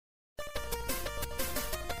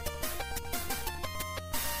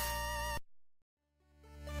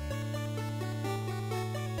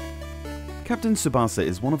Captain Tsubasa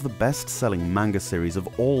is one of the best-selling manga series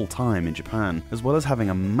of all time in Japan, as well as having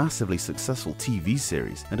a massively successful TV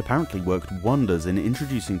series, and apparently worked wonders in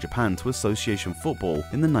introducing Japan to association football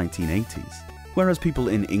in the 1980s. Whereas people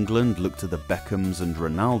in England look to the Beckhams and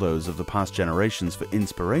Ronaldos of the past generations for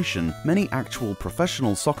inspiration, many actual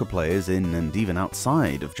professional soccer players in and even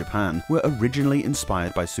outside of Japan were originally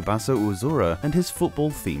inspired by Tsubasa Uezura and his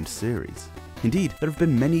football-themed series. Indeed, there have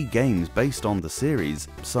been many games based on the series,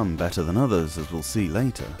 some better than others as we'll see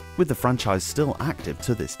later, with the franchise still active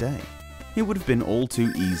to this day. It would have been all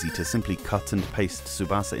too easy to simply cut and paste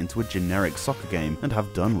Tsubasa into a generic soccer game and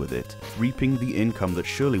have done with it, reaping the income that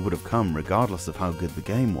surely would have come regardless of how good the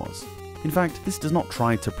game was. In fact, this does not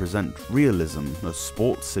try to present realism, a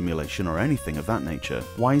sports simulation or anything of that nature.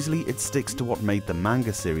 Wisely, it sticks to what made the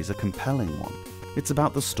manga series a compelling one. It's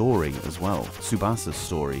about the story as well, Tsubasa's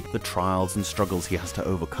story, the trials and struggles he has to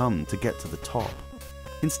overcome to get to the top.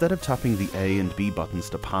 Instead of tapping the A and B buttons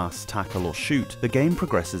to pass, tackle or shoot, the game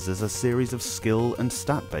progresses as a series of skill and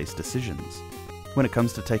stat-based decisions. When it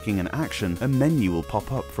comes to taking an action, a menu will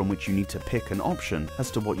pop up from which you need to pick an option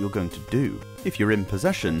as to what you're going to do. If you're in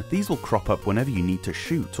possession, these will crop up whenever you need to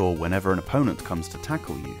shoot or whenever an opponent comes to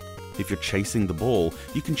tackle you. If you're chasing the ball,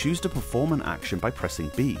 you can choose to perform an action by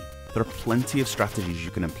pressing B. There are plenty of strategies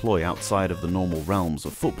you can employ outside of the normal realms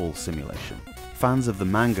of football simulation. Fans of the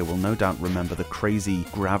manga will no doubt remember the crazy,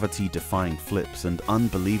 gravity-defying flips and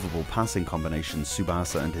unbelievable passing combinations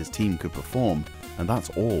Tsubasa and his team could perform, and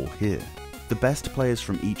that's all here. The best players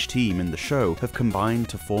from each team in the show have combined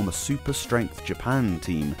to form a super strength Japan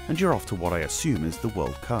team, and you're off to what I assume is the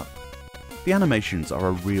World Cup. The animations are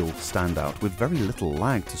a real standout with very little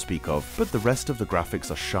lag to speak of, but the rest of the graphics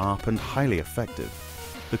are sharp and highly effective.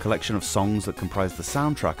 The collection of songs that comprise the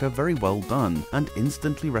soundtrack are very well done and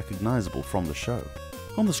instantly recognizable from the show.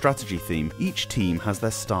 On the strategy theme, each team has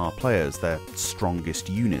their star players, their strongest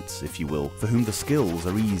units, if you will, for whom the skills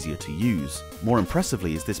are easier to use. More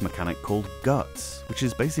impressively is this mechanic called Guts, which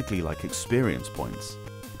is basically like experience points.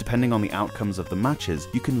 Depending on the outcomes of the matches,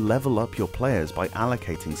 you can level up your players by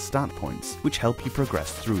allocating stat points, which help you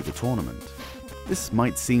progress through the tournament. This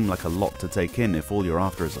might seem like a lot to take in if all you're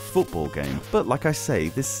after is a football game, but like I say,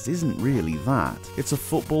 this isn't really that. It's a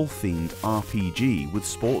football-themed RPG with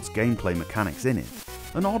sports gameplay mechanics in it.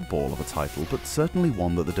 An oddball of a title, but certainly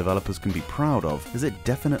one that the developers can be proud of, as it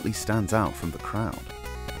definitely stands out from the crowd.